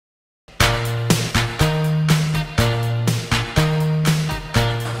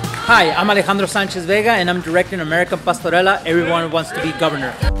Hi, I'm Alejandro Sanchez Vega and I'm directing American Pastorela, Everyone Wants to Be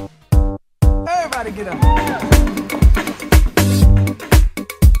Governor. Everybody get up.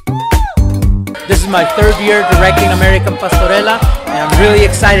 This is my third year directing American Pastorela and I'm really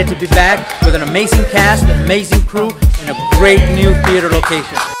excited to be back with an amazing cast, an amazing crew, and a great new theater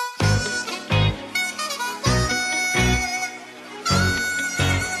location.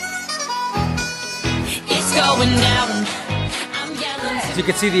 It's going down. As you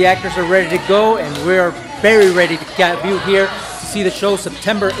can see, the actors are ready to go and we're very ready to get you here to see the show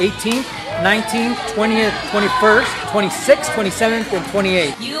September 18th, 19th, 20th, 21st, 26th, 27th, and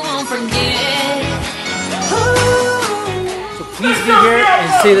 28th. You won't forget. So please be here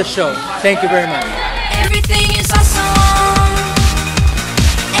and see the show. Thank you very much. Everything